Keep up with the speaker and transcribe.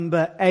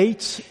Number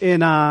 8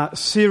 in our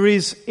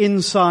series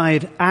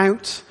Inside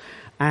Out,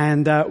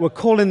 and we're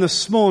calling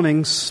this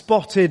morning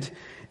Spotted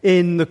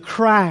in the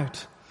Crowd.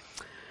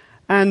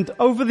 And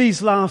over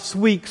these last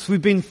weeks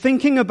we've been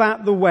thinking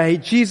about the way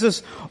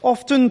Jesus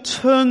often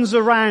turns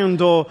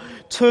around or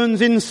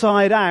turns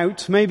inside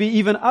out, maybe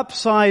even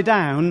upside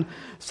down,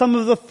 some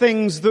of the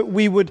things that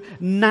we would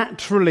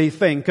naturally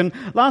think. And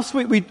last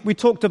week we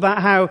talked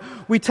about how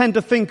we tend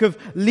to think of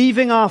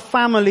leaving our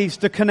families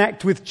to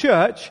connect with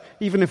church,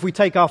 even if we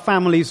take our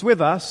families with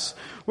us,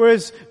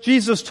 whereas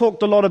Jesus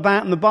talked a lot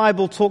about, and the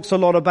Bible talks a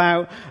lot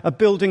about,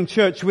 building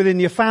church within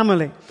your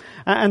family.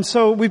 And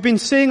so we've been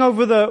seeing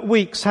over the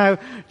weeks how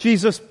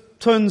Jesus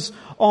turns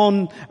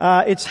on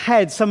its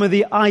head some of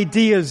the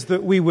ideas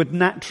that we would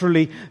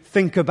naturally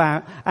think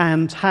about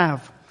and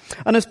have.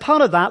 And as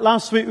part of that,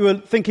 last week we were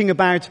thinking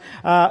about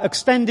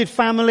extended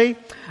family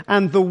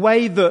and the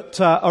way that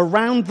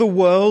around the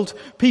world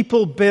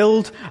people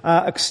build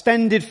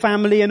extended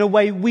family in a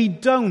way we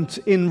don't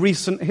in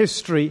recent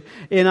history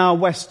in our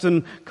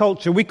Western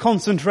culture. We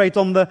concentrate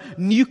on the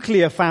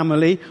nuclear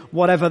family,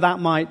 whatever that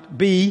might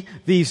be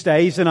these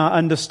days in our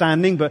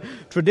understanding, but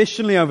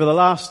traditionally over the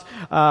last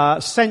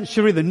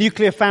century, the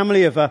nuclear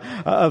family of a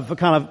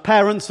kind of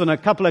parents and a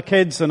couple of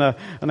kids and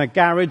a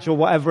garage or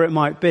whatever it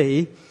might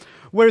be.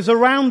 Whereas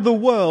around the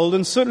world,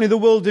 and certainly the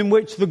world in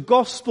which the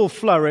gospel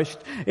flourished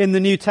in the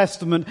New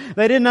Testament,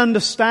 they didn't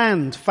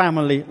understand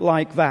family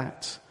like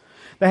that.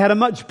 They had a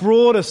much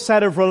broader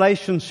set of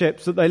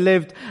relationships that they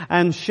lived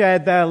and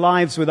shared their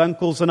lives with,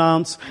 uncles and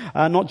aunts,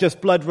 not just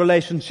blood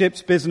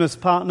relationships, business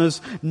partners,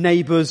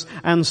 neighbors,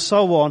 and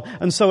so on.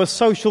 And so a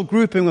social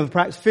grouping of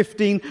perhaps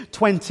 15,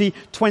 20,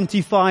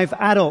 25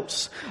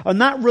 adults.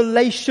 And that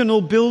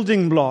relational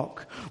building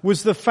block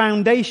was the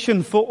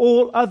foundation for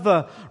all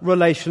other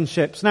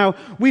relationships. Now,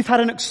 we've had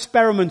an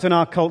experiment in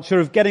our culture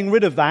of getting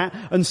rid of that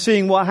and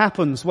seeing what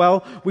happens.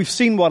 Well, we've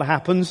seen what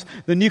happens.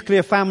 The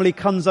nuclear family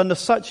comes under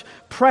such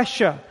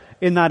pressure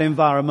in that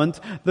environment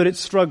that it's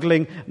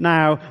struggling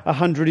now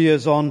 100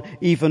 years on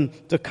even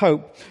to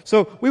cope.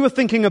 So we were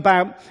thinking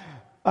about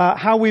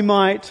how we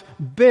might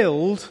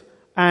build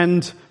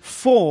and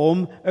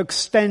form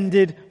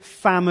extended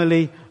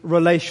family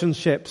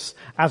relationships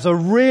as a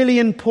really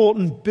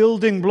important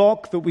building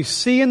block that we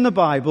see in the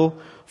Bible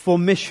for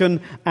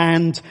mission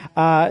and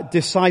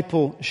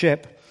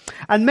discipleship.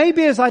 And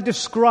maybe as I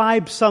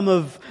describe some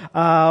of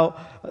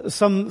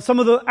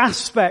the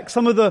aspects,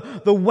 some of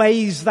the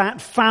ways that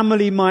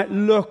family might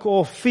look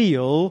or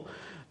feel,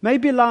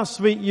 maybe last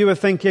week you were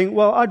thinking,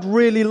 well, I'd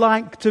really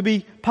like to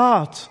be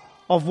part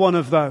of one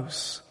of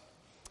those.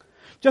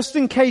 Just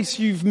in case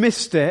you've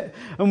missed it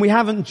and we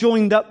haven't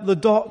joined up the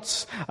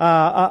dots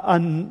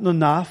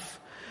enough,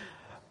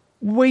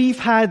 we've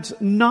had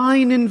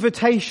 9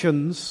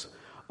 invitations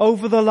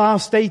over the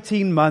last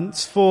 18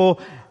 months for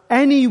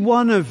any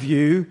one of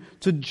you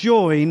to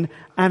join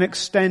an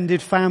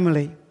extended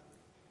family.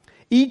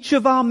 Each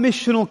of our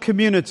missional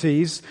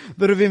communities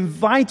that have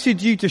invited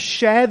you to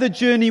share the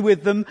journey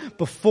with them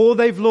before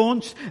they've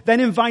launched, then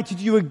invited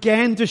you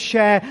again to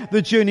share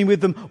the journey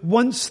with them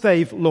once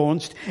they've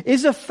launched,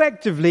 is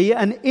effectively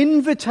an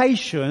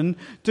invitation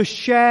to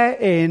share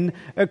in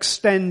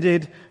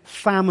extended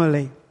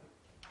family.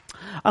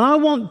 And I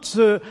want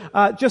to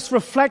just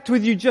reflect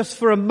with you just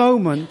for a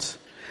moment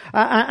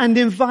and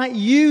invite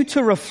you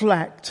to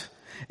reflect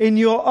in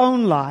your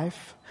own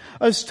life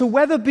as to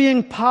whether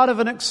being part of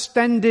an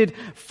extended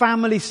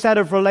family set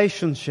of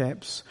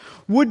relationships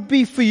would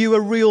be for you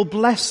a real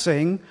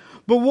blessing,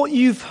 but what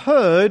you've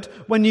heard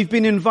when you've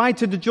been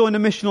invited to join a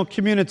missional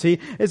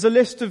community is a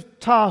list of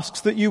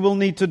tasks that you will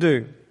need to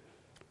do.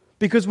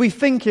 Because we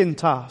think in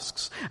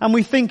tasks and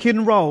we think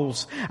in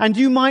roles, and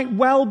you might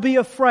well be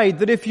afraid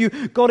that if you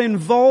got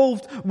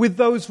involved with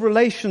those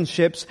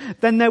relationships,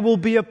 then there will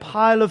be a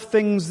pile of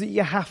things that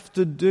you have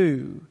to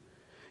do.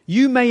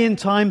 You may in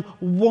time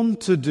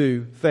want to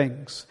do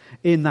things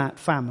in that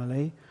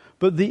family,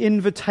 but the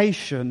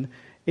invitation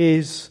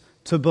is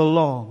to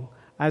belong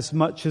as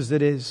much as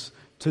it is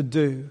to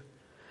do.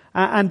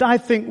 And I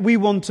think we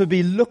want to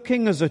be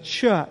looking as a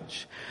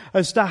church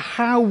as to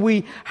how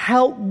we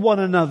help one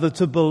another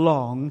to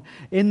belong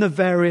in the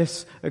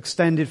various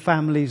extended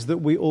families that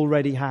we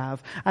already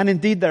have. And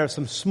indeed, there are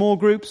some small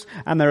groups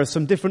and there are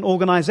some different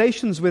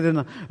organizations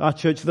within our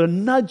church that are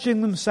nudging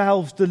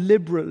themselves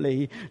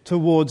deliberately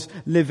towards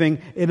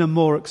living in a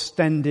more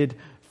extended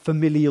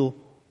familial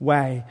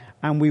way.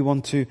 And we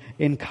want to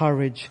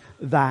encourage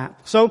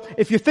that. So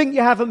if you think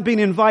you haven't been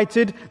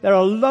invited, there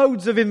are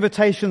loads of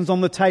invitations on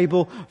the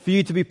table for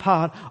you to be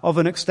part of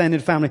an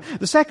extended family.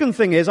 The second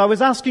thing is, I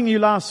was asking you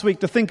last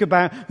week to think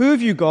about who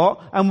have you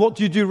got and what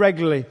do you do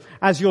regularly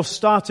as your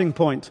starting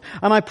point.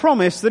 And I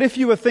promised that if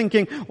you were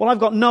thinking, well, I've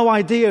got no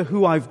idea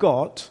who I've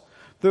got,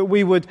 that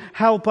we would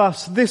help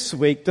us this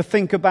week to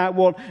think about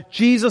what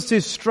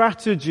Jesus'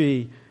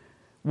 strategy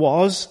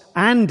was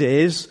and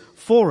is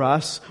for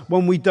us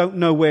when we don't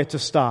know where to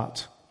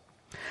start.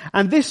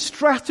 And this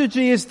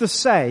strategy is the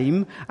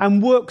same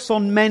and works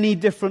on many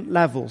different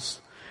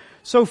levels.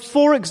 So,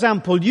 for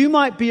example, you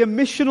might be a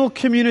missional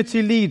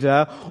community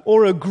leader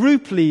or a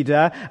group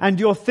leader, and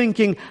you're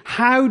thinking,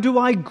 how do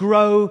I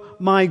grow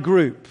my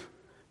group?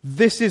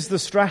 This is the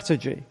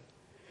strategy.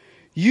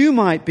 You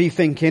might be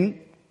thinking,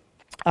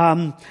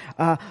 I've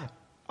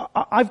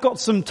got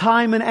some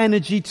time and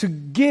energy to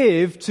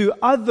give to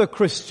other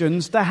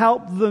Christians to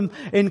help them,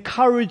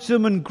 encourage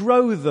them and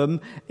grow them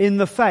in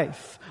the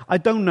faith. I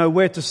don't know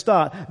where to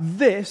start.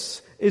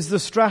 This is the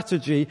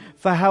strategy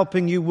for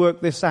helping you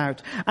work this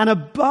out. And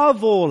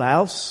above all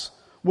else,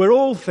 we're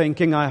all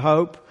thinking, I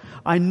hope,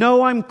 I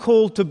know I'm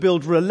called to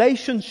build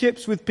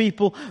relationships with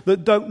people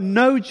that don't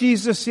know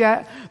Jesus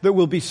yet, that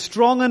will be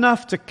strong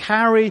enough to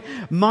carry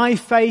my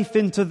faith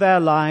into their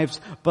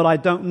lives, but I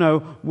don't know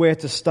where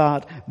to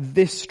start.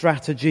 This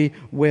strategy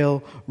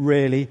will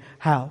really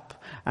help.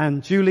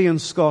 And Julie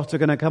and Scott are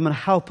going to come and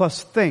help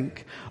us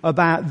think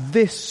about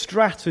this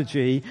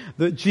strategy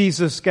that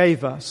Jesus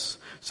gave us.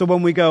 So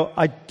when we go,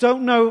 I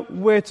don't know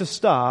where to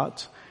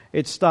start,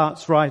 it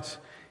starts right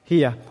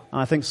here.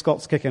 And I think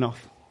Scott's kicking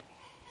off.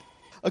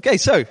 Okay,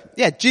 so,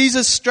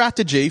 Jesus'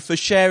 strategy for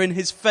sharing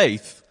his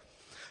faith.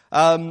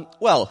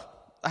 Well,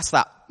 that's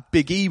that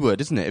big E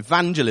word, isn't it?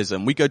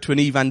 Evangelism. We go to an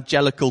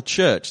evangelical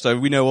church, so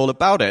we know all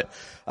about it.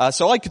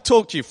 So I could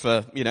talk to you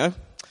for,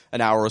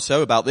 an hour or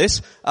so about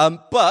this.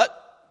 But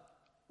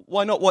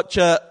why not watch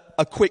a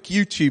quick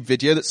YouTube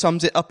video that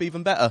sums it up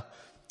even better?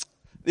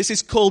 This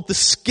is called The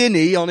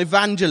Skinny on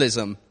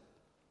Evangelism.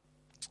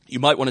 You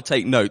might want to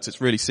take notes.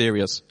 It's really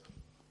serious.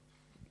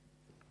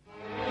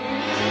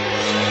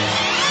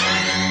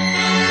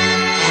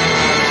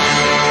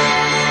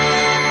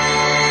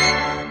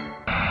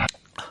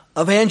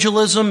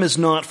 Evangelism is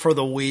not for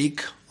the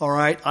weak, all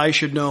right? I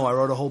should know. I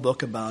wrote a whole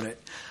book about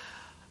it.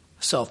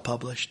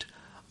 Self-published.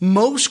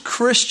 Most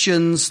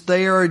Christians,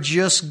 they are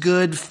just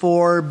good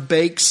for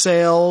bake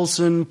sales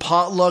and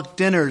potluck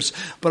dinners.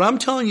 But I'm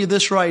telling you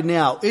this right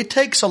now. It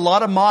takes a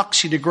lot of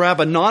moxie to grab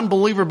a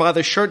non-believer by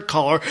the shirt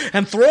collar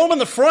and throw him in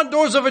the front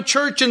doors of a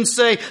church and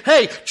say,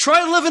 hey,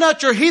 try living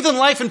out your heathen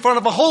life in front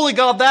of a holy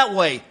God that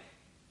way.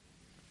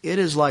 It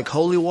is like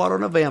holy water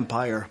on a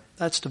vampire.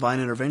 That's divine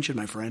intervention,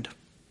 my friend.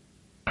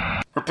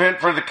 Repent,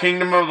 for the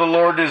kingdom of the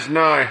Lord is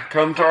nigh.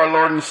 Come to our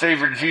Lord and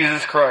Savior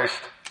Jesus Christ.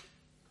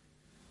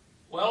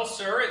 Well,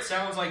 sir, it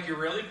sounds like you're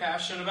really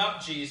passionate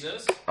about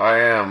Jesus. I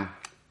am.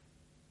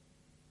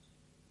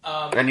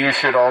 And you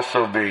should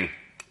also be.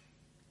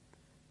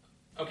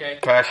 Okay.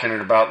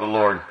 Passionate about the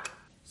Lord.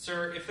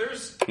 Sir, if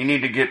there's... You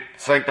need to get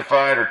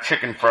sanctified or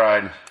chicken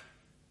fried.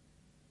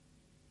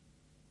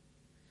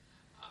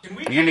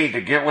 You need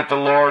to get with the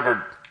Lord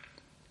or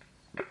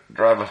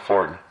drive a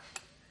Ford.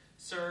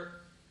 Sir,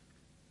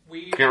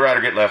 Get right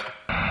or get left.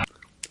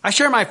 I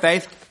share my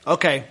faith.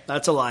 Okay,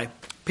 that's a lie.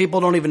 People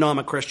don't even know I'm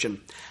a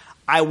Christian.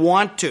 I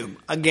want to.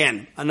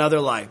 Again, another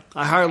lie.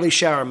 I hardly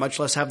shower, much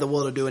less have the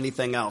will to do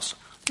anything else.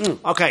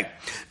 Okay.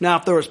 Now,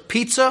 if there was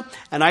pizza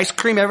and ice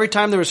cream every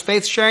time there was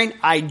faith sharing,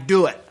 I'd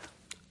do it.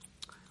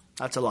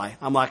 That's a lie.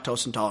 I'm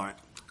lactose intolerant.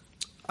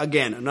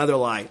 Again, another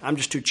lie. I'm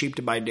just too cheap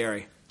to buy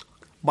dairy.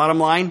 Bottom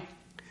line,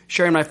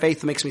 sharing my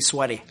faith makes me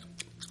sweaty.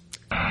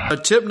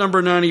 Tip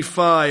number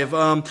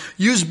 95,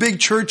 use big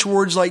church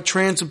words like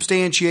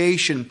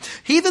transubstantiation.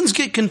 Heathens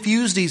get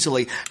confused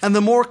easily, and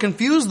the more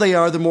confused they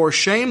are, the more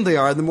ashamed they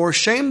are. The more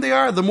ashamed they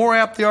are, the more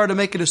apt they are to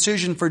make a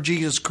decision for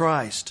Jesus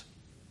Christ.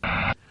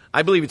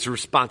 I believe it's a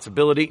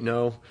responsibility,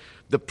 no.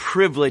 The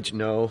privilege,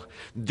 no.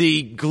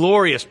 The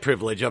glorious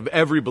privilege of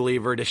every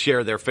believer to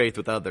share their faith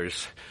with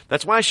others.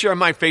 That's why I share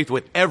my faith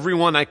with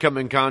everyone I come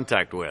in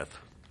contact with.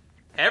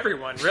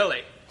 Everyone,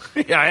 really?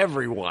 Yeah,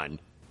 everyone.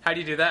 How do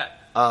you do that?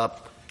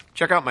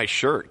 Check out my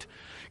shirt.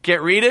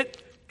 Can't read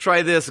it?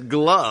 Try this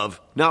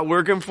glove. Not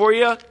working for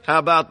you? How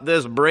about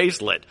this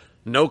bracelet?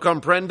 No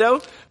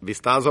comprendo?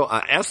 Vistazo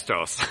a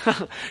estos.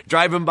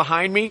 Driving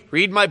behind me?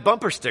 Read my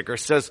bumper sticker.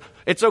 Says,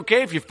 it's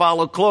okay if you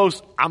follow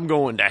close. I'm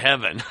going to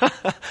heaven.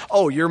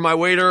 Oh, you're my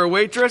waiter or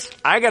waitress?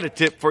 I got a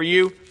tip for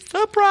you.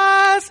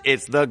 Surprise!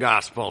 It's the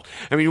gospel.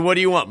 I mean, what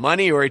do you want,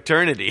 money or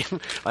eternity?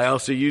 I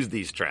also use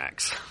these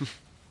tracks.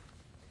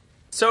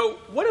 So,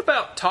 what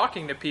about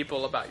talking to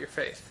people about your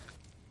faith?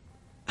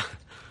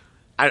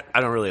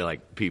 I don't really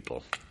like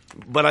people,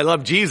 but I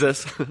love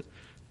Jesus.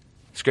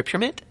 Scripture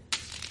mint?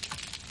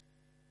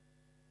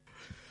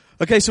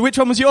 Okay, so which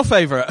one was your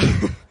favorite?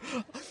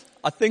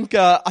 I think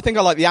I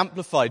like the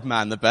Amplified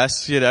Man the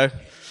best,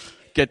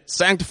 Get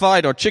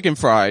sanctified or chicken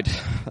fried.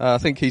 I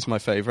think he's my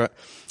favorite.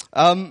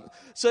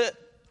 So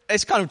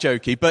it's kind of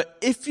jokey, but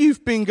if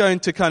you've been going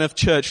to kind of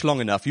church long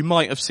enough, you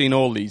might have seen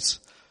all these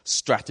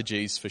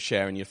strategies for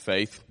sharing your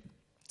faith.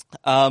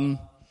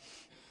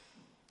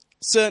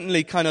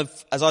 Certainly kind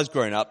of, as I was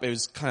growing up, it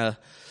was kind of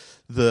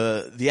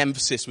the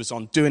emphasis was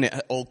on doing it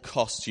at all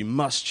costs. You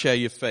must share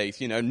your faith,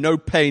 no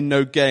pain,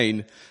 no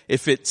gain.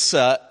 If it's,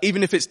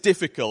 even if it's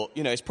difficult,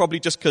 it's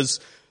probably just because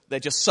they're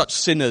just such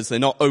sinners, they're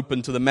not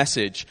open to the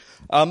message.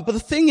 But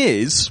the thing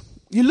is,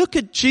 you look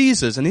at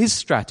Jesus and his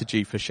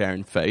strategy for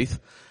sharing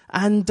faith,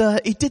 and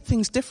he did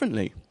things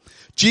differently.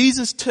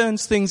 Jesus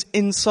turns things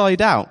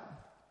inside out.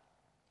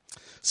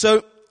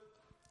 So,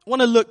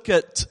 want to look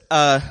at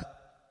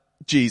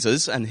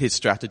Jesus and his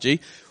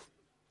strategy.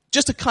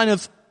 Just a kind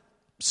of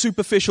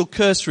superficial,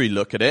 cursory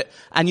look at it,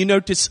 and you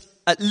notice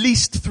at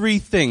least three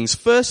things.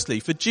 Firstly,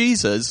 for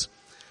Jesus,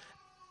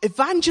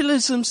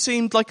 evangelism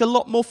seemed like a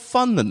lot more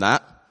fun than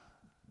that.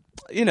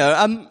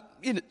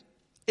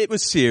 It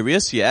was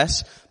serious,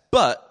 yes,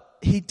 but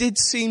he did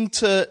seem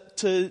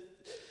to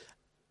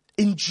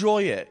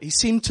enjoy it. He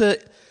seemed to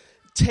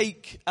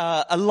take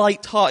a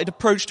light-hearted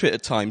approach to it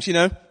at times,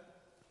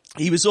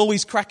 He was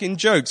always cracking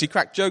jokes. He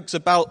cracked jokes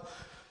about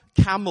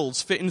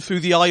camels fitting through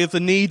the eye of the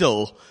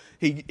needle.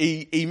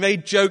 He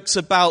made jokes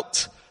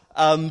about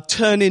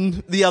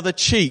turning the other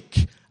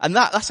cheek. And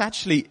that's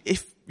actually,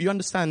 if you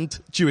understand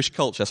Jewish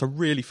culture, that's a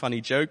really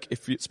funny joke,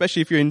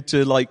 especially if you're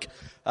into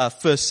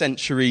first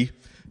century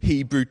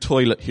Hebrew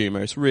toilet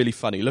humor. It's really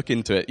funny. Look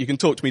into it. You can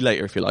talk to me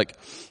later if you like.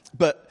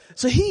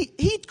 So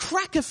he'd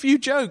crack a few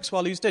jokes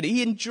while he was doing it.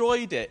 He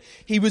enjoyed it.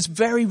 He was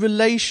very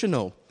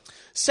relational.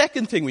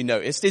 Second thing we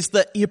noticed is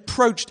that he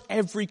approached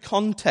every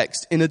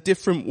context in a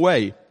different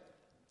way.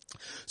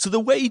 So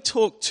the way he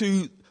talked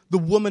to the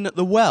woman at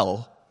the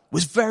well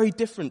was very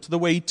different to the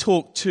way he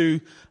talked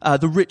to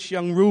the rich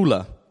young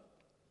ruler.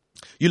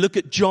 You look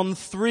at John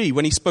 3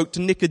 when he spoke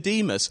to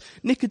Nicodemus.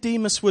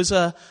 Nicodemus was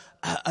a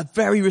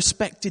very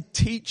respected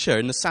teacher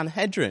in the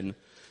Sanhedrin.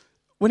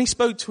 When he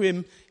spoke to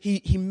him,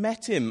 he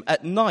met him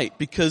at night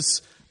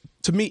because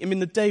to meet him in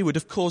the day would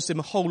have caused him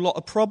a whole lot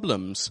of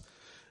problems.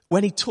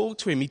 When he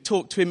talked to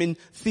him in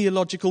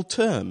theological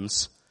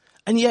terms.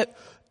 And yet,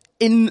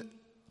 in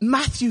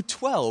Matthew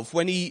 12,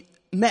 when he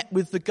met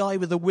with the guy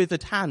with the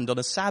withered hand on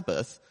a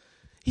Sabbath,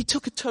 he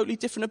took a totally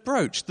different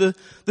approach. The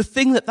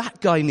thing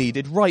that guy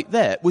needed right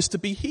there was to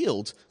be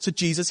healed. So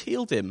Jesus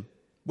healed him.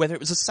 Whether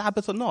it was a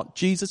Sabbath or not,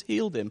 Jesus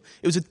healed him.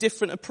 It was a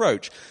different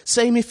approach.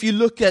 Same if you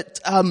look at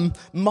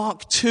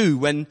Mark 2,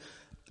 when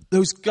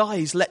those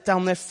guys let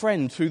down their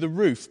friend through the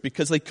roof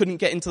because they couldn't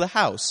get into the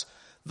house.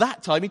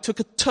 That time he took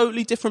a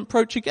totally different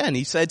approach again.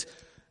 He said,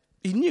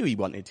 he knew he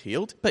wanted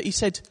healed, but he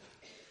said,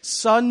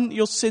 son,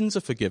 your sins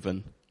are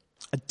forgiven.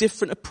 A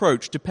different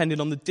approach depending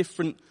on the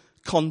different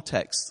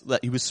context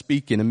that he was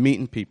speaking and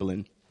meeting people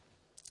in.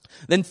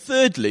 Then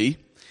thirdly,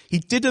 he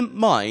didn't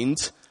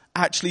mind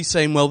actually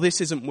saying, well, this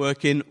isn't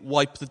working,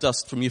 wipe the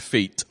dust from your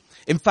feet.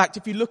 In fact,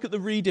 if you look at the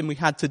reading we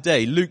had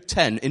today, Luke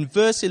 10, in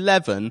verse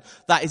 11,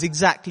 that is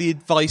exactly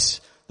advice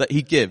that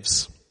he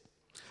gives.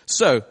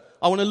 So,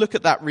 I want to look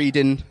at that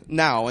reading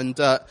now and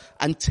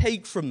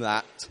take from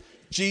that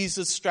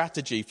Jesus'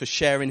 strategy for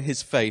sharing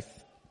his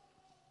faith.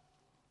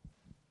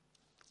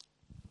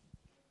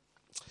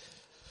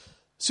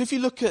 So if you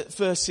look at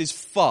verses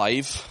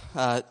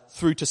 5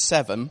 through to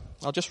 7,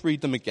 I'll just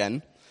read them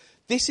again.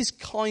 This is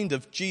kind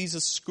of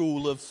Jesus'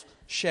 school of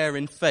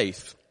sharing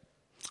faith.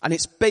 And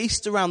it's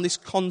based around this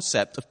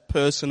concept of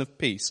person of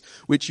peace,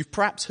 which you've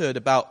perhaps heard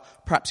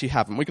about, perhaps you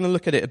haven't. We're going to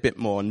look at it a bit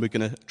more and we're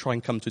going to try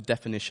and come to a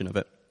definition of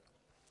it.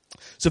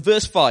 So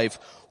verse 5,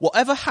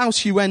 whatever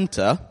house you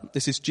enter,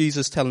 this is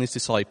Jesus telling his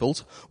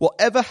disciples,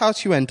 whatever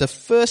house you enter,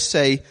 first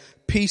say,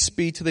 peace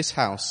be to this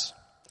house.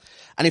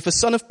 And if a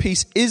son of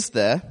peace is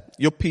there,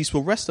 your peace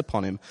will rest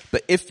upon him.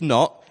 But if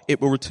not,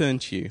 it will return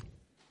to you.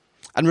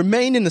 And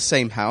remain in the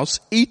same house,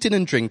 eating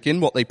and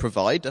drinking what they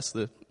provide. That's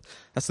the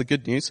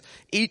good news.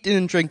 Eating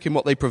and drinking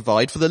what they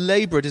provide, for the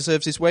laborer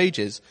deserves his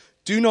wages.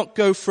 Do not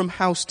go from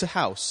house to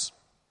house.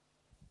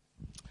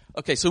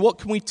 Okay, so what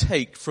can we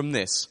take from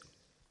this?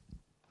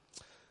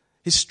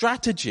 His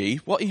strategy,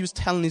 what he was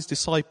telling his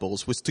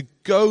disciples, was to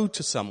go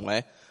to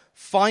somewhere,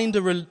 find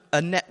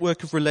a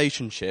network of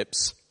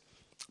relationships,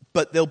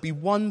 but there'll be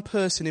one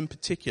person in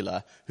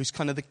particular who's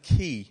kind of the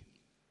key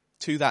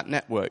to that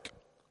network.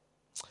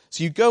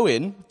 So you go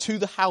in to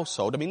the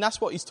household. I mean,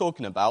 that's what he's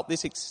talking about,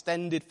 this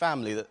extended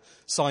family that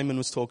Simon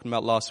was talking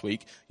about last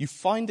week. You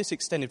find this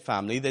extended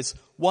family. There's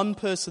one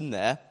person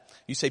there.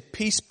 You say,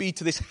 peace be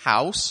to this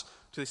house,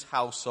 to this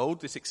household,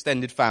 this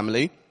extended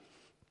family.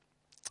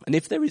 And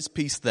if there is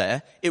peace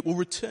there, it will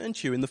return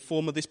to you in the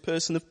form of this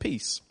person of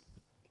peace.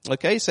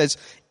 Okay, it says,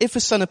 if a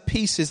son of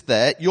peace is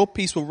there, your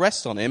peace will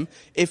rest on him.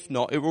 If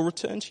not, it will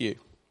return to you.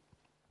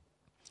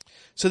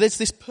 So there's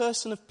this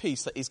person of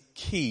peace that is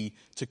key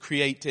to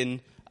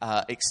creating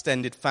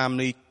extended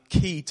family,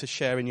 key to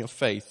sharing your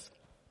faith.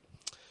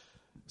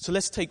 So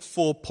let's take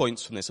 4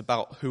 points from this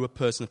about who a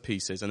person of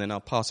peace is, and then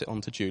I'll pass it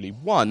on to Julie.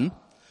 1,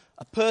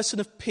 a person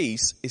of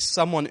peace is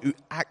someone who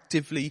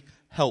actively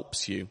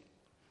helps you.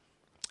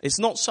 It's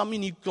not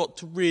something you've got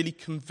to really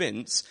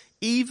convince,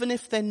 even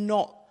if they're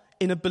not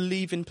in a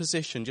believing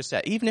position just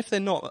yet. Even if they're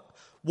not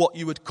what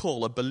you would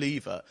call a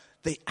believer,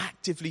 they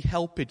actively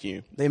helping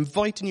you. They're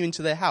inviting you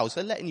into their house.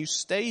 They're letting you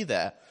stay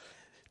there.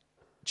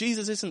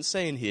 Jesus isn't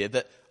saying here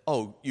that,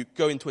 you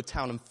go into a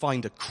town and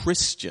find a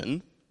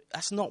Christian.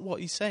 That's not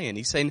what he's saying.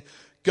 He's saying,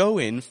 go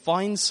in,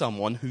 find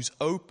someone who's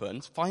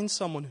open, find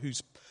someone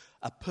who's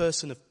a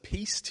person of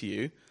peace to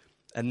you,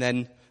 and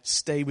then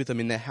stay with them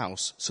in their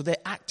house. So they're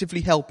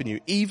actively helping you,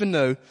 even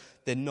though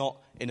they're not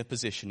in a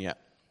position yet.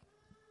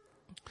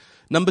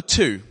 Number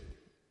 2,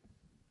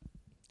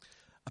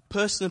 a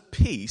person of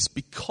peace,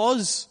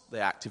 because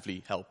they're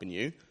actively helping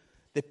you,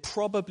 they're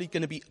probably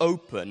going to be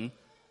open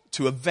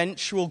to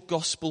eventual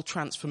gospel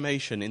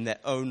transformation in their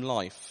own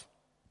life.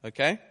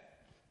 Okay?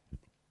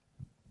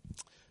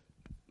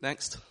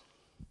 Next.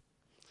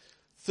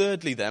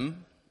 Thirdly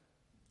then,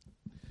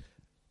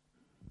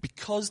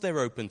 because they're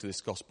open to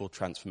this gospel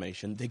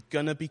transformation, they're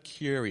going to be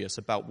curious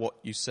about what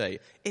you say.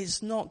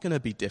 It's not going to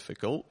be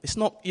difficult.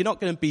 You're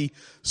not going to be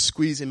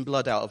squeezing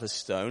blood out of a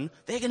stone.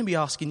 They're going to be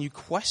asking you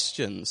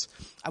questions.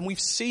 And we've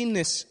seen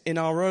this in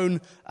our own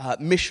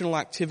missional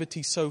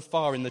activity so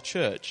far in the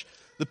church.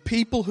 The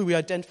people who we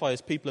identify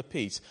as people of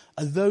peace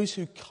are those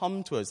who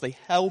come to us. They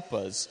help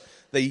us.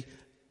 They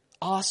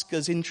ask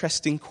us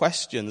interesting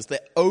questions. They're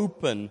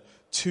open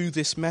to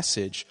this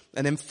message.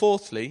 And then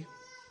fourthly,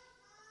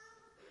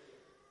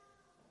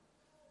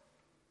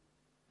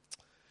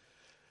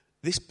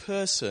 this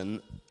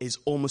person is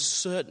almost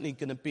certainly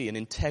going to be an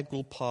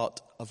integral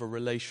part of a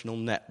relational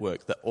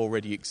network that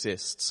already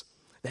exists.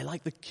 They're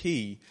like the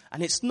key.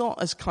 And it's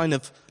not as kind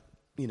of,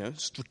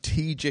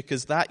 strategic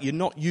as that. You're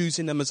not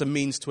using them as a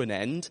means to an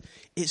end.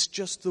 It's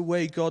just the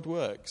way God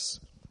works.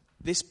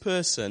 This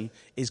person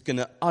is going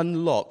to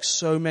unlock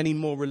so many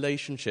more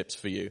relationships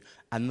for you.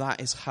 And that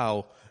is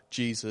how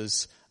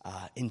Jesus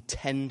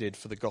intended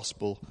for the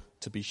gospel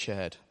to be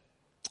shared.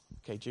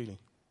 Okay, Julie.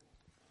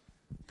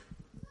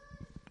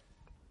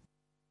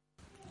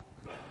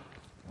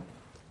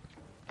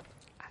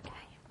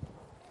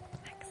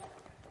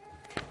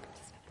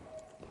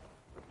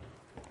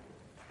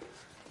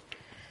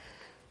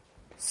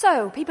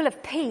 So, people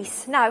of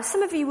peace. Now,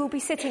 some of you will be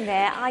sitting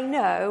there, I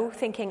know,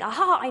 thinking,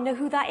 aha, I know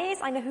who that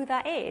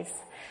is.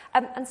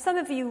 And some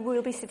of you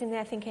will be sitting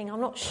there thinking,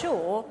 I'm not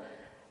sure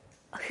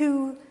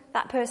who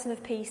that person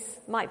of peace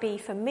might be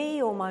for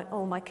me or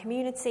my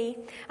community.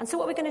 And so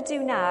what we're going to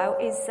do now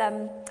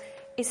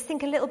is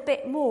think a little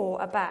bit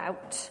more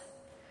about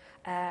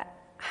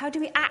how do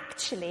we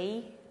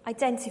actually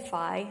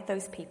identify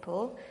those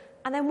people.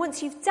 And then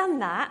once you've done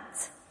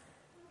that,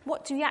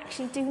 what do we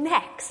actually do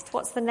next?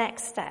 What's the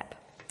next step?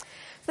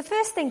 The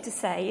first thing to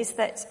say is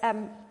that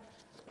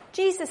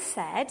Jesus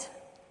said,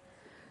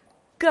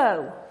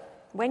 go.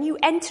 When you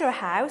enter a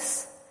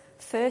house,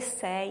 first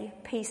say,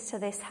 peace to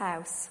this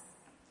house.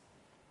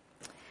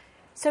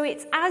 So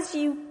it's as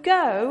you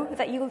go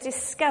that you will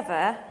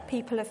discover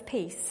people of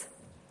peace.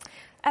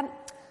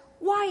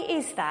 Why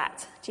is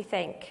that, do you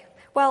think?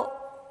 Well,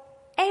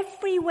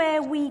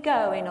 everywhere we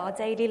go in our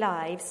daily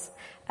lives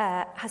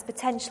has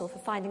potential for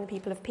finding the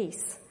people of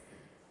peace.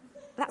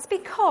 That's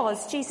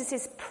because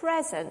Jesus'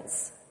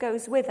 presence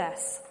goes with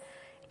us.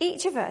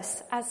 Each of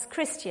us, as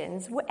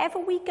Christians, wherever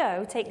we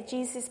go, take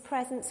Jesus'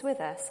 presence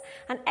with us.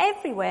 And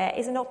everywhere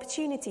is an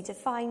opportunity to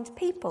find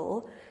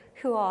people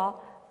who are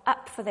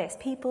up for this,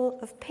 people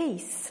of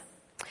peace.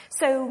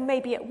 So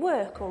maybe at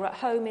work or at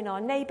home in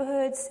our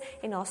neighbourhoods,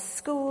 in our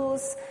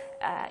schools,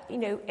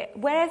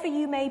 wherever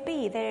you may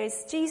be, there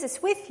is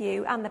Jesus with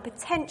you and the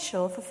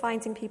potential for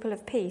finding people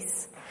of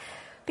peace.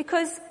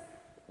 Because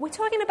we're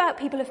talking about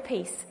people of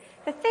peace.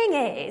 The thing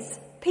is,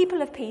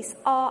 people of peace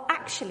are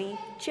actually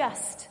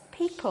just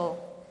people.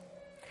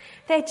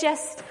 They're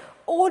just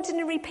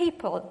ordinary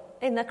people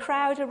in the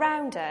crowd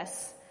around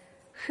us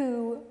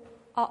who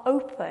are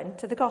open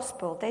to the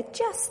gospel. They're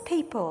just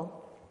people.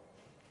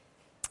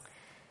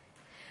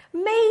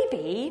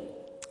 Maybe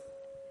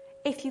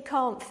if we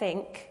can't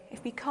think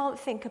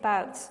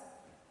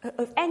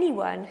of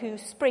anyone who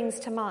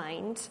springs to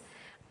mind,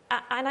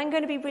 and I'm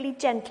going to be really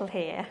gentle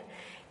here,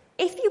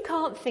 if you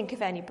can't think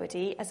of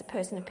anybody as a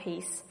person of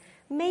peace,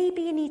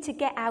 maybe you need to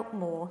get out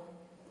more.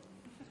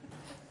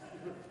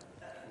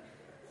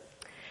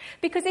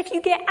 Because if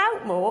you get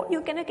out more,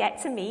 you're going to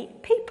get to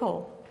meet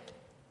people.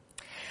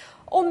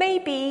 Or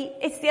maybe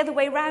it's the other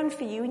way around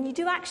for you and you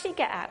do actually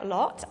get out a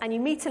lot and you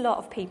meet a lot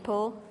of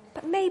people,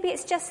 but maybe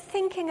it's just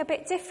thinking a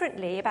bit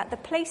differently about the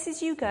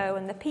places you go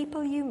and the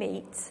people you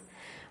meet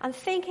and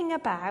thinking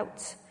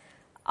about,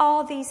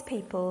 are these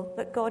people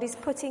that God is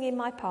putting in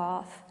my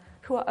path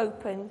who are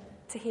open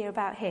to hear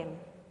about him?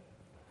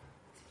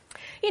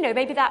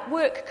 Maybe that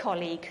work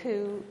colleague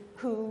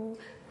who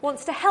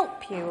wants to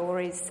help you or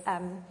is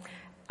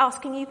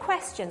asking you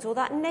questions, or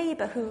that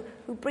neighbour who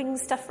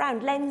brings stuff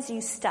round, lends you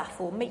stuff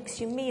or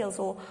makes you meals,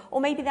 or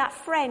maybe that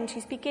friend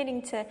who's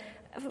beginning to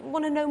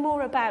want to know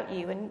more about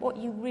you and what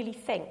you really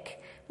think.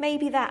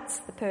 Maybe that's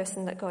the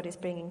person that God is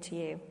bringing to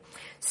you.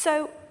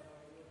 So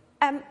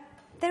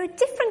there are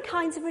different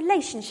kinds of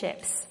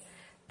relationships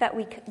that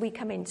we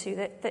come into,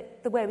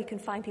 that the way we can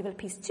find people of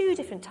peace. Two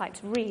different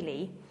types,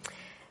 really.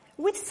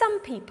 With some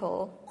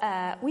people,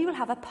 we will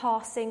have a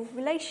passing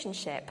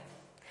relationship.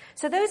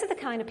 So those are the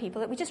kind of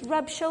people that we just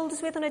rub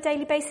shoulders with on a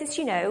daily basis,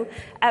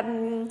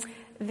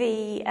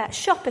 the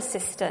shop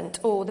assistant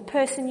or the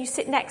person you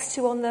sit next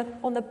to on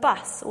the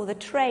bus or the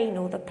train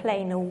or the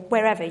plane or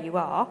wherever you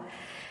are.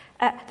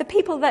 The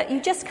people that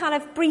you just kind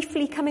of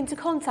briefly come into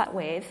contact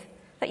with,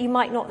 that you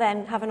might not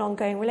then have an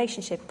ongoing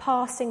relationship,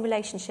 passing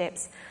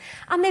relationships.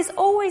 And there's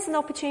always an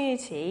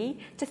opportunity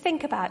to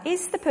think about,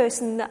 is the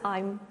person that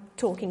I'm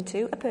talking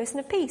to a person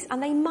of peace,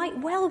 and they might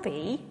well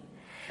be.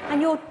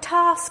 And your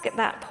task at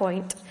that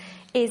point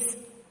is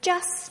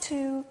just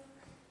to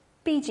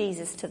be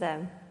Jesus to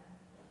them,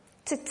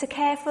 to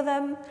care for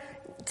them,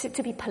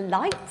 to be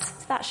polite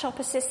to that shop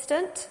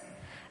assistant,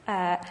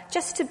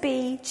 just to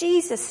be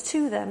Jesus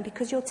to them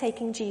because you're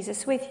taking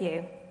Jesus with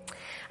you.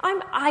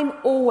 I'm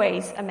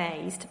always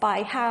amazed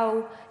by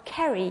how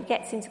Kerry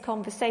gets into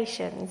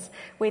conversations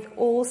with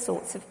all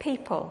sorts of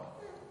people.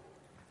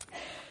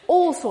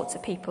 All sorts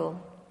of people.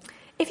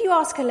 If you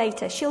ask her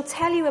later, she'll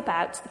tell you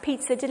about the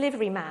pizza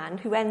delivery man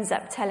who ends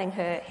up telling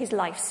her his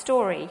life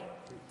story.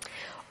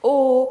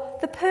 Or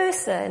the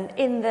person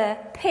in the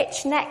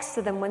pitch next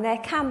to them when they're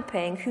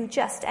camping who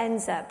just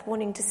ends up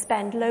wanting to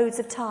spend loads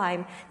of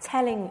time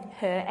telling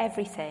her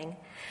everything.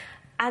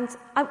 And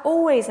I'm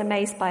always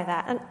amazed by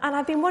that. And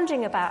I've been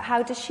wondering about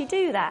how does she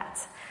do that?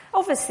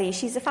 Obviously,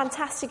 she's a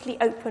fantastically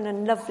open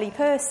and lovely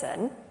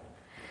person.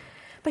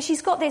 But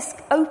she's got this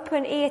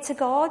open ear to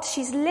God.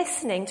 She's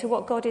listening to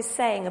what God is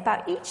saying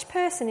about each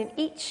person in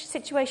each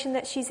situation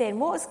that she's in.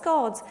 What has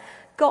God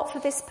got for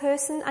this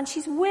person? And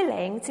she's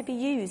willing to be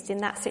used in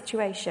that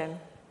situation.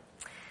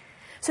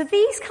 So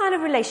these kind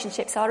of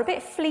relationships are a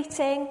bit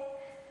fleeting.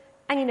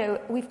 And,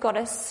 we've got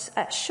a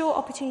short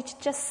opportunity to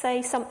just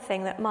say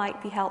something that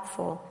might be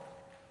helpful.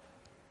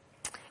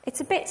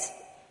 It's a bit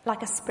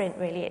like a sprint,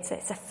 really. It's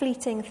a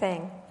fleeting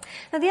thing.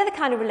 Now, the other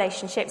kind of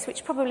relationships,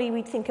 which probably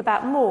we'd think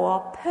about more,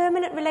 are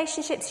permanent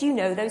relationships. You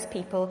know those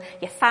people,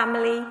 your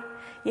family,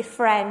 your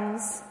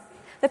friends,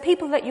 the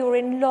people that you're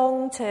in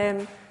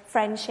long-term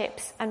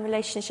friendships and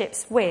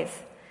relationships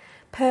with,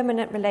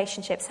 permanent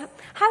relationships.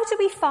 How do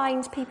we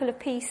find people of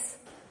peace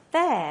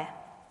there?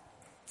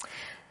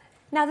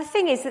 Now, the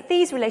thing is that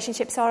these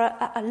relationships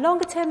are a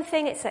longer-term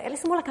thing.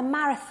 It's more like a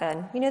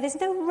marathon. There's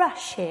no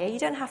rush here. You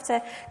don't have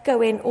to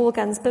go in all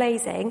guns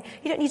blazing.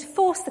 You don't need to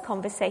force the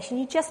conversation.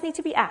 You just need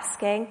to be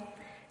asking,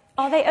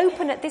 are they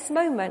open at this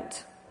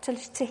moment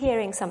to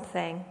hearing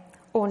something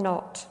or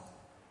not?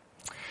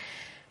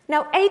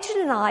 Now,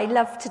 Adrian and I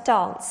love to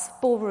dance,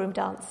 ballroom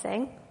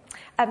dancing.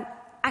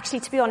 Actually,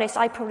 to be honest,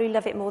 I probably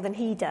love it more than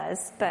he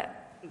does, but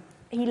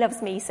he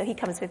loves me, so he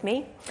comes with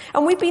me.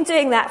 And we've been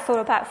doing that for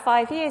about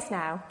 5 years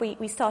now.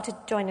 We started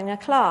joining a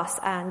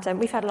class, and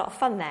we've had a lot of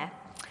fun there.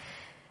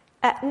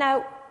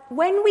 Now,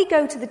 when we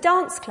go to the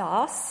dance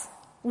class,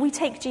 we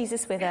take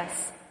Jesus with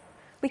us.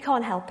 We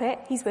can't help it.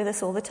 He's with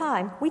us all the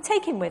time. We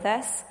take him with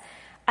us.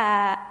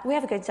 We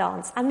have a good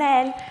dance. And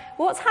then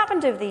what's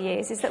happened over the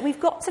years is that we've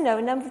got to know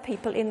a number of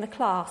people in the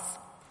class.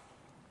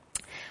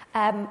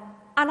 And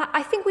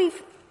I think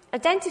we've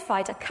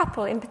identified a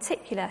couple in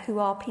particular who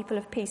are people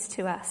of peace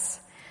to us.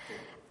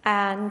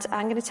 And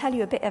I'm going to tell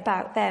you a bit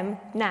about them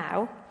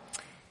now.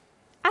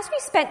 As we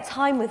spent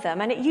time with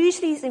them, and it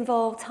usually has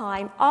involved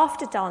time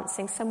after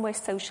dancing, somewhere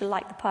social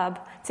like the pub,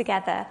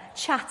 together,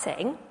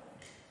 chatting,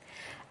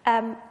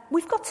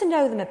 we've got to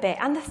know them a bit.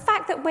 And the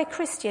fact that we're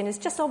Christian is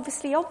just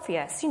obviously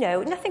obvious.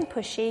 Nothing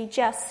pushy,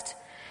 just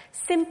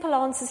simple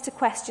answers to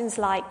questions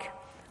like,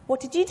 what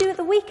did you do at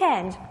the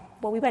weekend?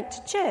 Well, we went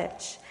to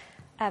church.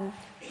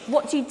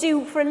 What do you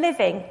do for a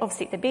living?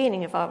 Obviously, at the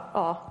beginning of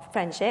our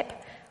friendship.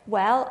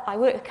 Well, I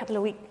work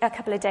a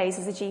couple of days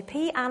as a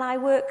GP, and I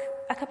work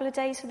a couple of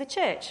days for the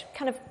church.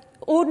 Kind of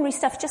ordinary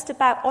stuff, just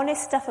about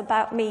honest stuff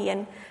about me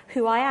and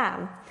who I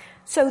am.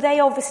 So they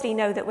obviously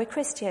know that we're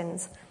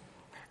Christians.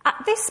 At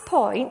this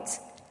point,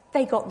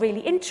 they got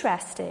really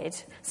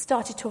interested,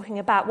 started talking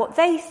about what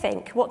they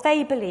think, what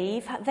they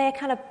believe, their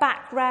kind of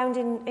background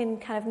in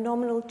kind of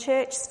nominal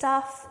church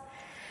stuff.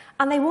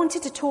 And they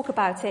wanted to talk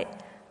about it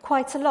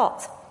quite a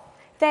lot.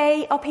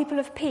 They are people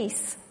of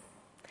peace.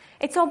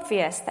 It's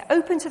obvious. They're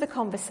open to the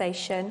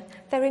conversation.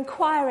 They're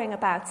inquiring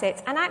about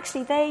it. And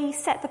actually, they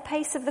set the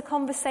pace of the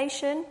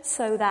conversation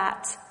so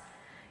that,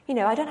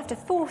 I don't have to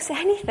force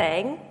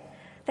anything.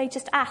 They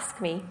just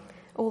ask me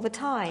all the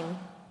time.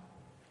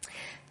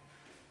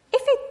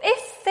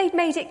 If they'd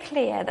made it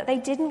clear that they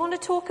didn't want to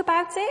talk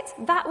about it,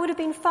 that would have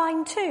been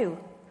fine too.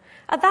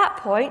 At that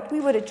point,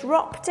 we would have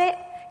dropped it,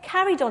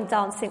 carried on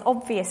dancing,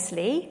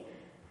 obviously,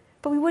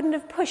 but we wouldn't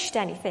have pushed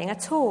anything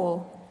at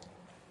all.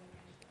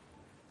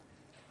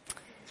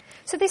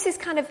 So this is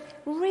kind of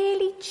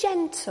really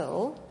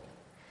gentle,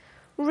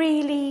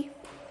 really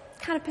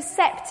kind of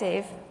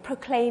perceptive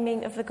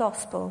proclaiming of the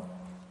gospel.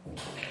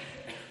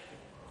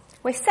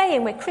 We're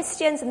saying we're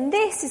Christians and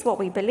this is what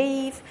we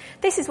believe,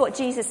 this is what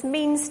Jesus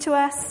means to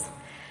us,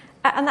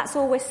 and that's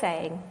all we're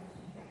saying.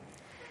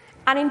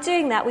 And in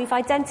doing that, we've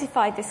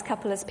identified this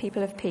couple as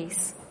people of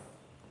peace.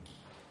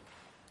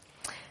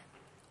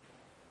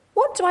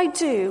 What do I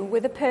do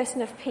with a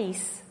person of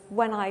peace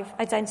when I've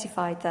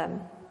identified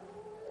them?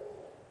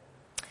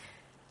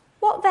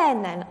 What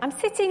then? I'm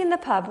sitting in the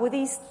pub with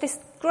this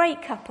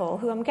great couple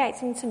who I'm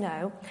getting to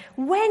know.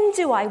 When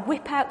do I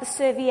whip out the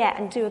serviette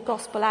and do a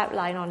gospel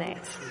outline on it?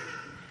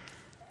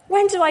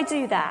 When do I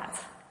do that?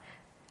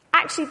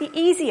 Actually, the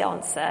easy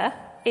answer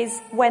is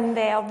when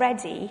they are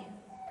ready,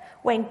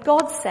 when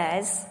God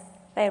says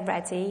they're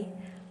ready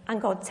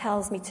and God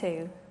tells me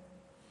to.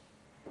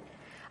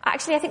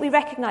 Actually, I think we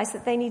recognise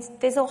that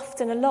there's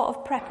often a lot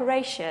of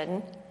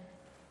preparation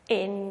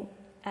in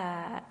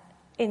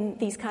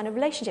these kind of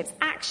relationships.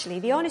 Actually,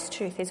 the honest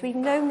truth is we've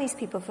known these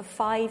people for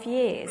 5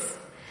 years.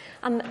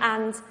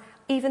 And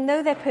even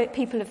though they're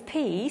people of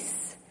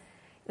peace,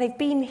 they've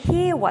been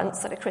here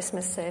once at a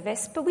Christmas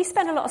service, but we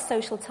spend a lot of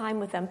social time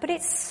with them. But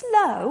it's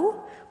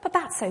slow, but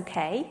that's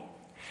okay.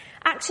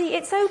 Actually,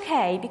 it's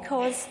okay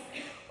because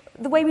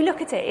the way we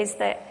look at it is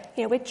that,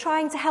 we're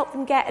trying to help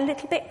them get a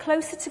little bit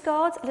closer to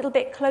God, a little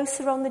bit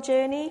closer on the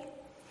journey.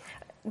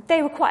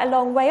 They were quite a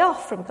long way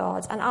off from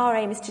God, and our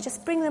aim is to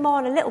just bring them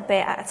on a little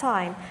bit at a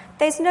time.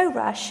 There's no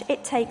rush,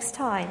 it takes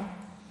time.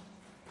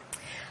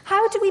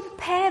 How do we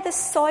prepare the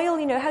soil?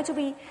 How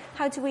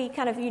do we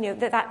kind of,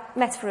 that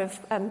metaphor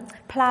of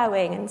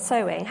ploughing and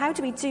sowing, how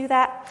do we do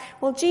that?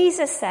 Well,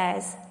 Jesus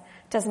says,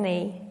 doesn't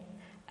he,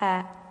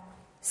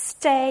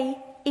 stay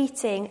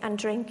eating and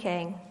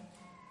drinking.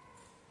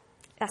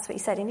 That's what he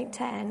said in Luke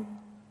 10.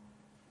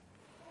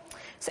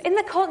 So in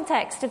the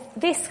context of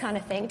this kind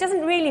of thing, it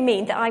doesn't really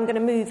mean that I'm going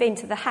to move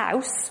into the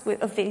house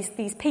of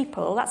these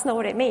people. That's not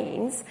what it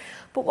means.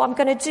 But what I'm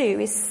going to do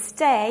is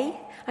stay.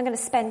 I'm going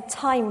to spend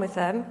time with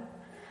them.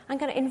 I'm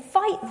going to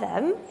invite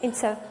them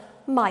into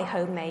my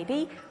home,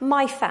 maybe,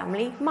 my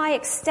family, my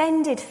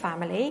extended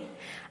family.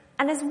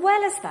 And as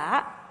well as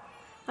that,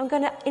 I'm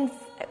going to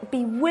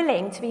be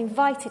willing to be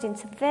invited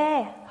into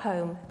their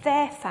home,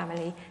 their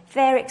family,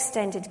 their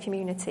extended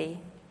community.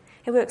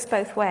 It works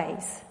both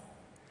ways.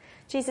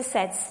 Jesus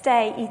said,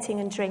 stay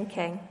eating and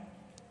drinking.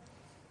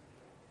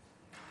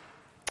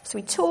 So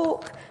we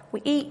talk,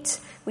 we eat,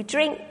 we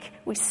drink,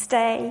 we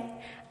stay,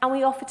 and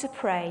we offer to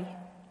pray.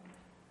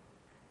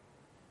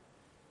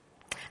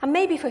 And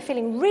maybe if we're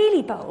feeling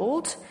really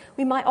bold,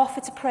 we might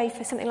offer to pray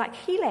for something like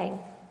healing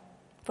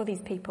for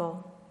these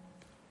people.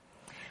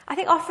 I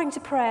think offering to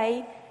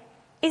pray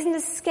isn't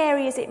as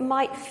scary as it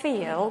might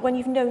feel when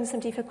you've known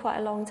somebody for quite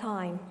a long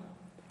time.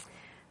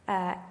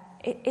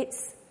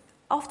 It's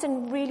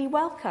often really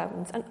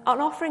welcomed, and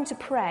offering to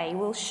pray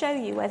will show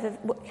you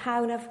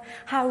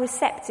how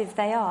receptive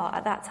they are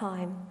at that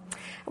time.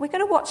 And we're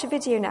going to watch a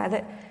video now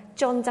that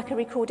John Ducker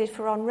recorded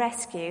for On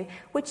Rescue,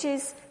 which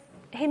is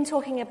him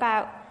talking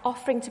about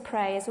offering to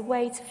pray as a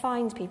way to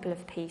find people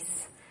of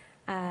peace.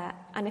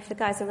 And if the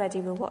guys are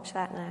ready, we'll watch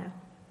that now.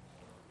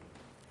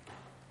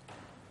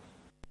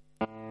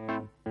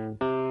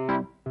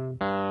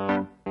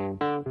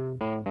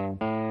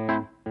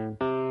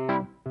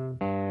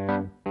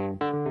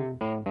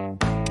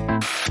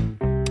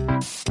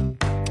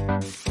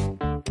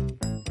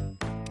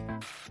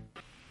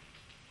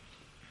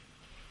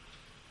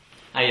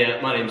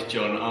 Hey, my name's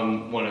John.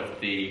 I'm one of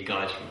the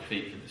guys from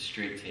Feet for the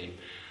Street team.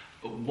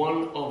 But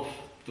one of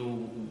the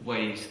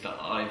ways that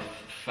I've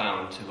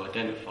found to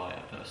identify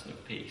a person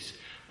of peace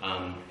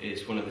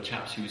is one of the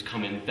chaps who was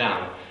coming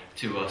down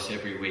to us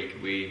every week.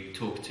 We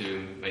talked to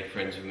him, made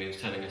friends with him. He was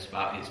telling us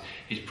about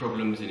his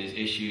problems and his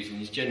issues and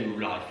his general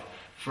life.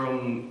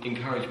 From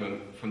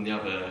encouragement from the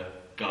other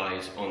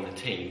guys on the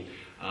team,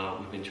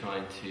 we've been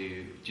trying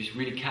to just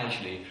really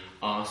casually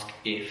ask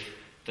if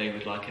they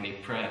would like any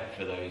prayer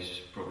for those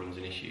problems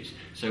and issues.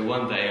 So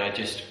one day I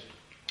just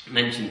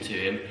mentioned to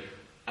him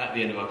at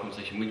the end of our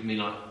conversation,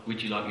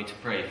 would you like me to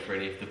pray for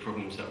any of the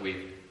problems that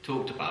we've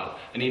talked about?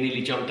 And he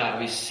nearly jumped out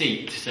of his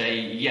seat to say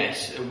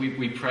yes.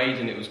 We prayed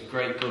and it was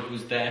great, God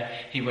was there.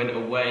 He went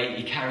away,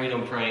 he carried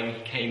on praying,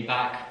 he came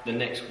back. The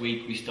next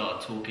week we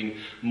started talking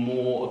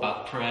more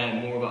about prayer,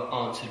 more about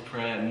answered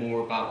prayer,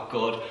 more about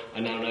God.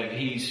 I now know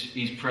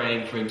he's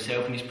praying for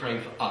himself and he's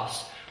praying for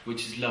us,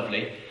 which is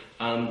lovely.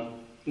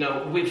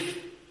 Now, with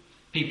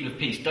people of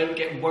peace, don't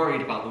get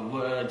worried about the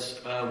words,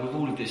 with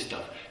all of this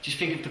stuff. Just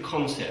think of the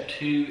concept,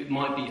 who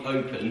might be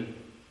open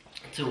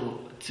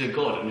to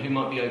God and who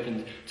might be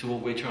open to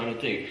what we're trying to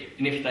do.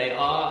 And if they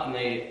are and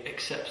they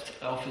accept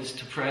offers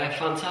to prayer,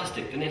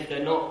 fantastic. And if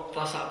they're not,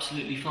 that's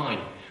absolutely fine.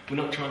 We're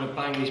not trying to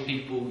bang these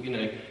people,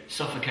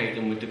 suffocate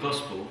them with the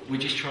gospel. We're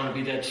just trying to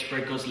be there to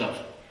spread God's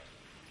love.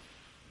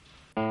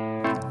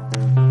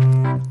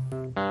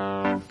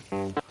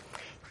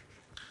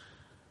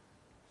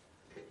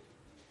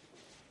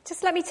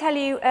 Just let me tell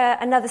you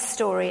another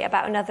story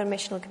about another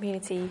missional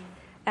community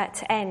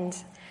to end.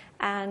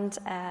 And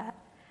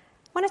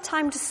when A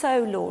Time to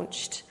Sow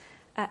launched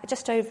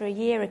just over a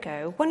year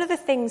ago, one of the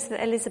things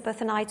that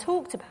Elizabeth and I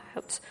talked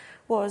about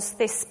was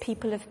this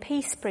people of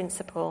peace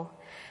principle.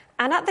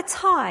 And at the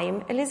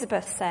time,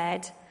 Elizabeth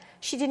said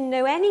she didn't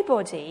know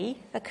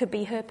anybody that could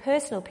be her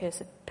personal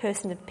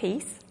person of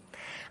peace.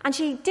 And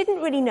she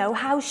didn't really know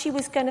how she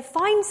was going to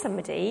find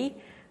somebody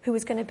who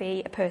was going to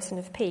be a person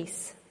of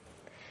peace.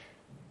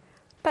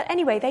 But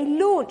anyway, they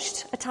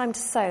launched A Time to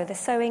Sow, the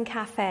Sowing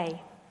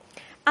Cafe.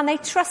 And they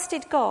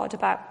trusted God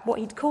about what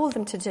he'd called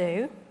them to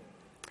do.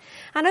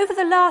 And over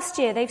the last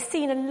year, they've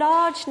seen a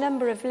large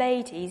number of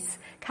ladies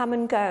come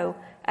and go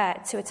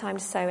to A Time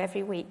to Sow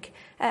every week.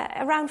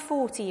 Around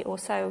 40 or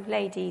so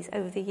ladies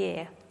over the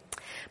year.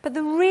 But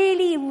the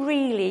really,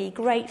 really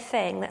great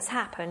thing that's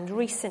happened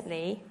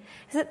recently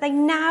is that they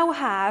now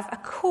have a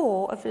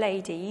core of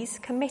ladies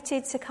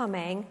committed to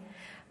coming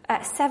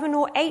 7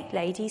 or 8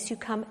 ladies who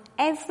come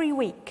every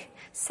week.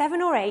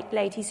 7 or 8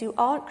 ladies who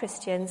aren't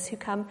Christians who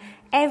come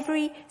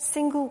every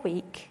single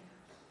week.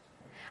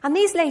 And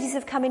these ladies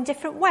have come in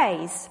different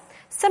ways.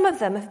 Some of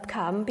them have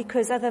come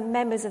because other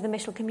members of the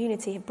missional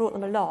community have brought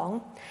them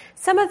along.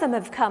 Some of them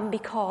have come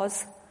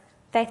because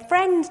their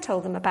friend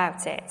told them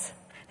about it.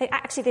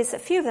 There's a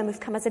few of them who've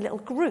come as a little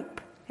group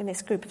in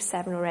this group of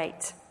 7 or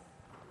 8.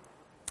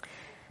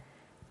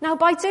 Now,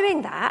 by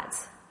doing that,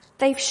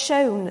 they've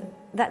shown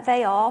that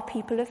they are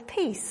people of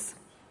peace.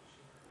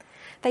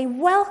 They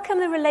welcome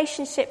the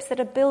relationships that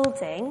are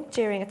building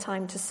during a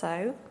time to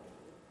sow.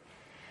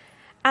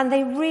 And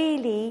they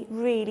really,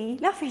 really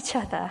love each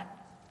other.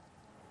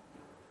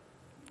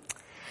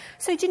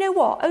 So do you know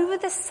what? Over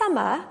the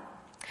summer,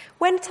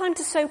 when Time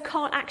to Sow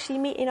can't actually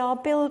meet in our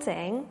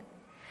building,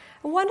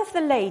 one of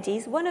the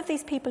ladies, one of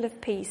these people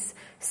of peace,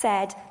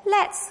 said,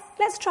 let's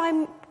try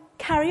and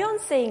carry on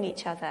seeing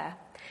each other.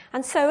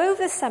 And so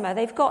over the summer,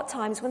 they've got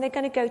times when they're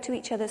going to go to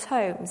each other's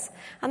homes.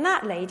 And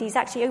that lady's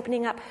actually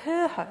opening up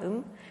her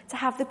home to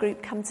have the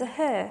group come to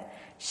her.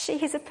 She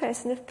is a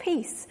person of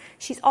peace.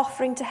 She's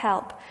offering to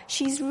help.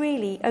 She's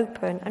really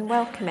open and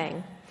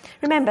welcoming.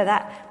 Remember,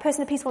 that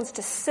person of peace wants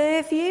to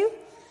serve you.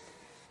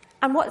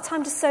 And what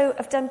Time to Sow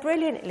have done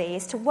brilliantly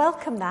is to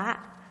welcome that,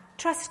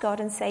 trust God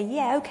and say,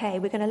 yeah, okay,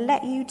 we're going to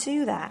let you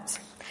do that.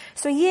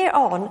 So a year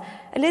on,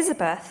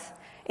 Elizabeth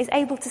is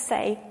able to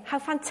say how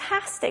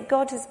fantastic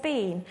God has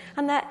been,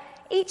 and that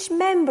each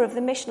member of the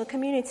missional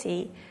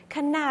community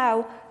can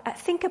now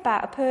think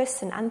about a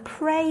person and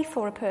pray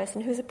for a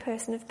person who's a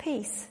person of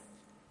peace.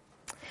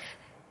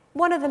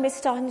 One of them is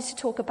starting to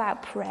talk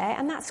about prayer,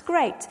 and that's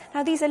great.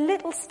 Now, these are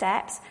little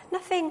steps.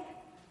 Nothing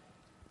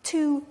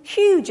too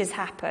huge has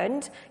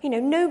happened.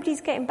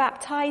 Nobody's getting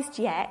baptized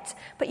yet,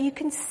 but you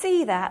can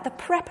see that the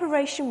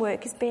preparation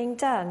work is being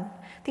done.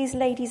 These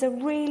ladies are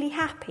really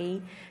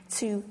happy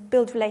to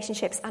build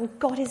relationships, and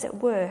God is at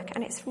work,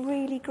 and it's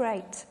really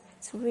great.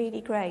 It's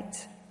really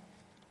great.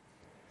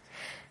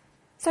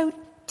 So,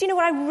 do you know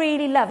what I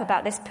really love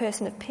about this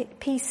person of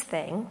peace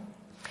thing?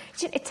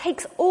 It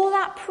takes all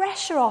that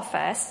pressure off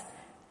us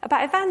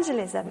about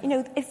evangelism.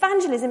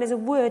 Evangelism is a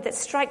word that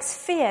strikes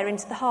fear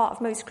into the heart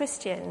of most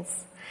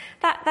Christians.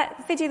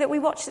 That video that we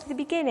watched at the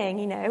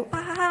beginning,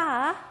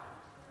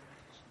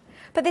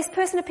 But this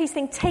person of peace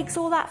thing takes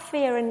all that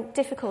fear and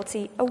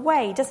difficulty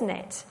away, doesn't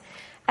it?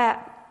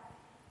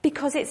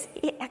 Because it's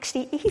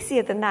actually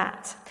easier than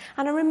that.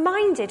 And I'm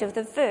reminded of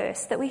the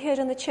verse that we heard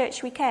on the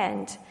church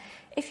weekend.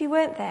 If you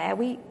weren't there,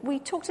 we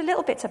talked a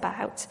little bit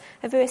about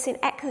a verse in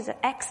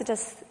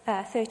Exodus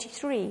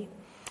 33,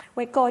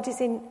 where God is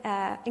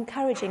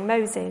encouraging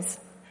Moses.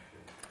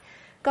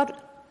 God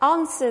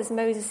answers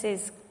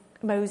Moses'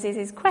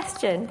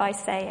 question by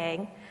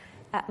saying,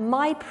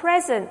 my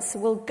presence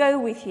will go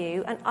with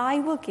you and I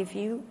will give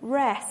you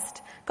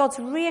rest. God's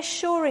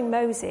reassuring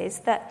Moses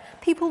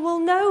that people will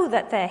know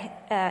that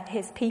they're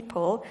his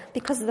people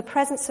because the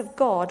presence of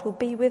God will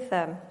be with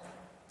them.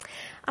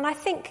 And I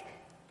think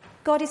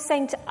God is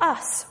saying to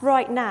us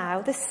right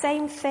now the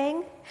same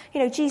thing.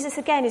 Jesus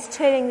again is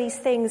turning these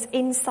things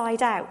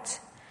inside out.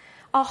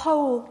 Our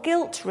whole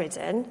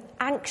guilt-ridden,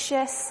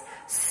 anxious,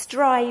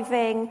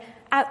 striving,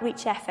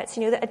 outreach efforts,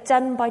 that are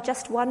done by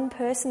just one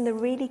person, the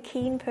really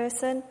keen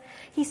person.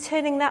 He's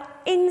turning that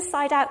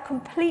inside out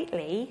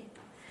completely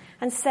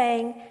and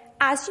saying,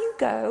 as you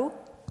go,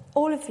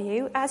 all of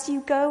you, as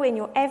you go in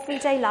your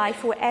everyday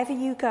life, wherever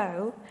you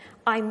go,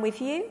 I'm with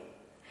you,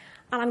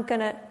 and I'm going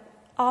to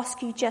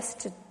ask you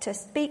just to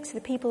speak to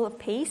the people of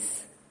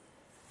peace.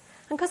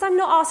 And because I'm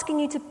not asking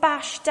you to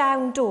bash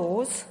down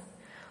doors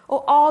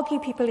or argue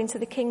people into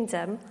the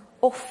kingdom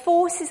or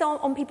forces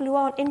on people who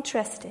aren't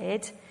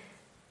interested,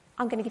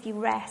 I'm going to give you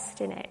rest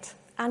in it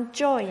and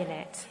joy in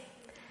it.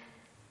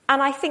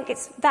 And I think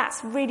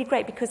that's really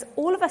great because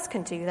all of us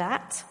can do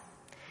that.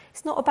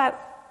 It's not about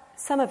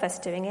some of us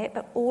doing it,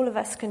 but all of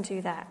us can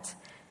do that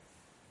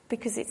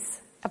because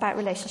it's about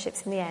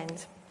relationships in the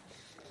end.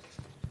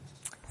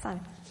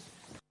 Simon.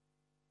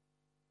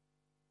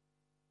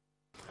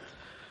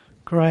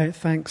 Great,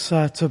 thanks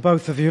to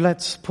both of you.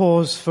 Let's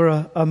pause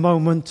for a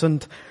moment,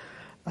 and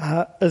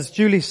as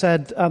Julie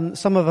said,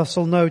 some of us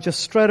will know just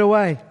straight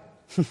away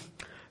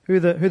who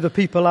the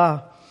people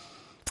are,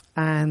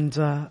 and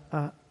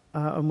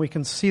we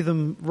can see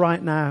them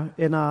right now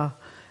in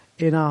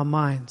our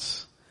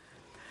minds.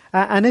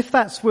 And if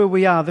that's where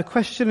we are, the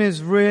question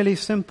is really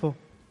simple: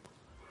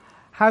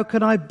 how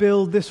can I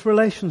build this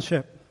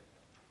relationship?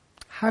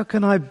 How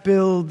can I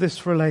build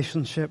this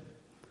relationship?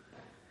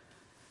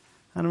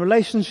 And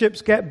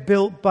relationships get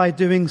built by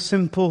doing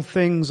simple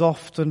things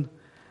often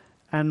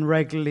and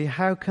regularly.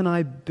 How can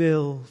I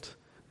build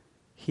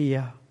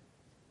here?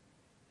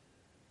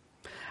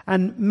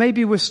 And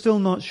maybe we're still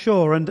not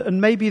sure,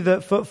 and maybe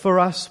that for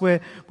us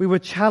we were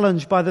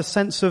challenged by the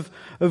sense of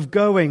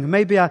going.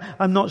 Maybe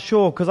I'm not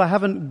sure because I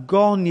haven't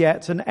gone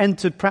yet and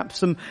entered perhaps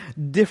some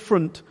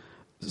different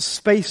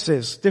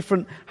spaces,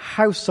 different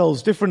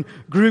households, different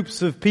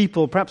groups of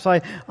people. Perhaps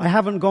I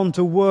haven't gone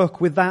to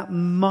work with that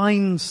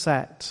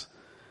mindset.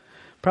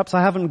 Perhaps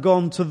I haven't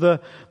gone to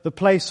the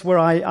place where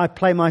I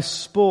play my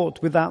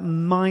sport with that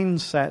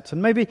mindset.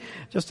 And maybe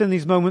just in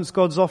these moments,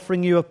 God's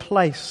offering you a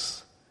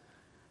place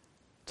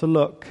to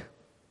look.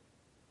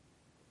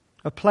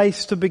 A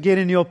place to begin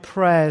in your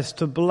prayers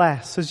to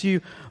bless. As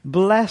you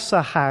bless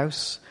a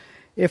house,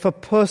 if a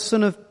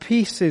person of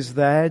peace is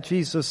there,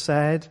 Jesus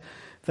said,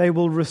 they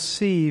will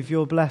receive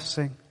your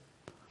blessing.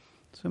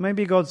 So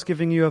maybe God's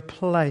giving you a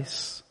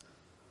place.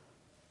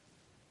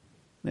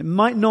 It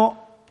might not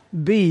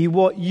be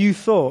what you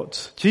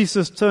thought.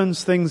 Jesus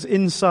turns things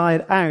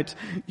inside out.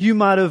 You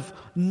might have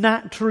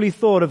naturally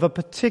thought of a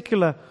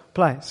particular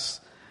place,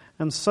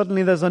 and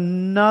suddenly there's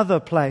another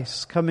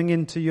place coming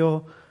into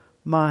your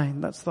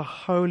mind. That's the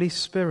Holy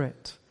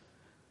Spirit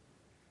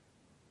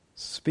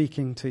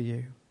speaking to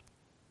you.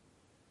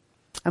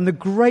 And the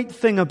great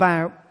thing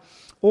about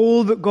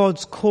all that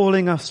God's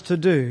calling us to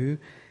do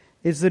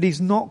is that He's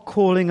not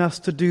calling us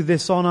to do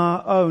this on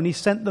our own. He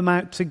sent them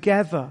out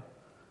together.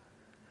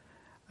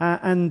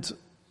 And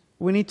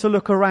we need to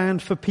look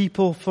around for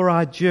people for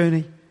our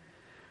journey.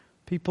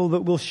 People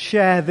that will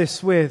share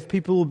this with.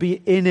 People who will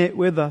be in it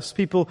with us.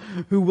 People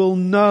who will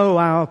know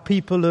our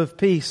people of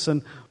peace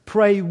and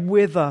pray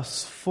with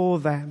us for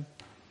them.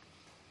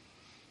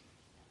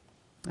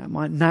 That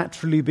might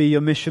naturally be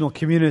your missional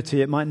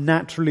community. It might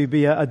naturally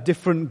be a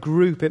different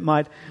group. It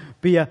might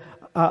be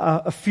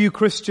a few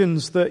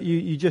Christians that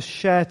you just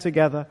share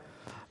together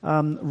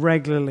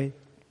regularly.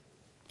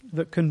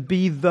 That can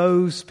be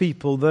those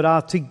people that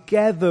are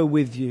together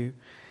with you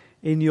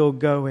in your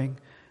going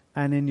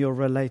and in your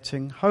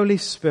relating. Holy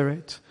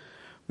Spirit,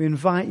 we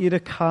invite you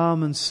to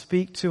come and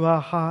speak to our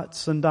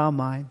hearts and our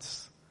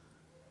minds.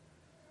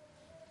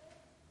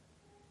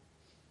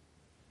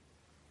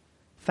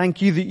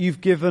 Thank you that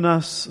you've given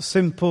us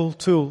simple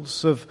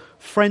tools of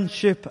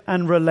friendship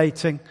and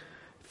relating,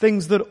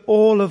 things that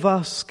all of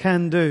us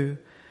can do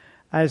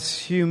as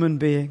human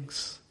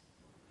beings.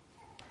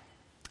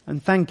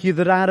 And thank you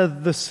that out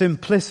of the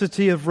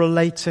simplicity of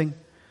relating,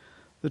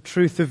 the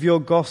truth of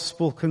your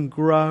gospel can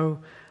grow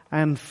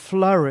and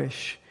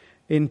flourish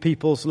in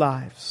people's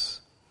lives.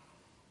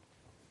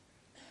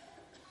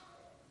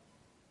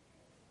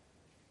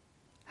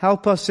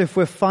 Help us if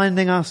we're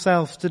finding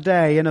ourselves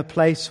today in a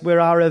place where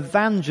our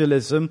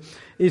evangelism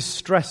is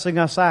stressing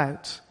us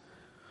out,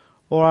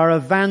 or our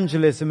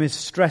evangelism is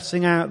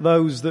stressing out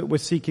those that we're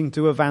seeking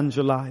to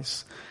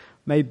evangelize.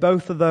 May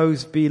both of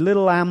those be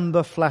little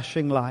amber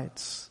flashing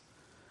lights.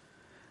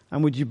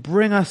 And would you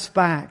bring us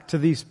back to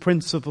these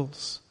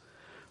principles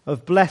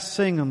of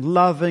blessing and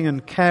loving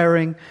and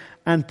caring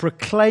and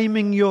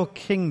proclaiming your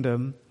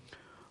kingdom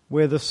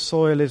where the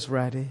soil is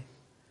ready.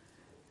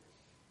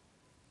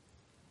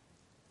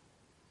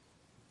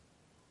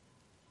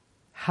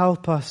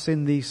 Help us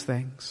in these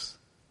things.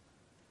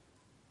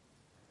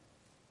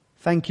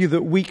 Thank you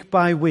that week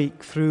by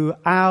week, through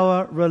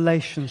our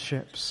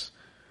relationships,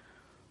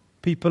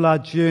 people are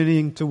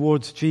journeying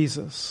towards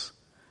Jesus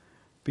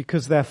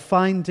because they're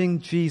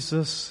finding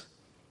Jesus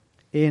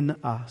in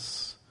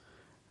us.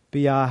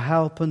 Be our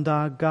help and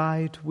our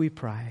guide, we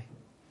pray.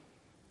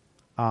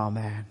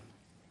 Amen.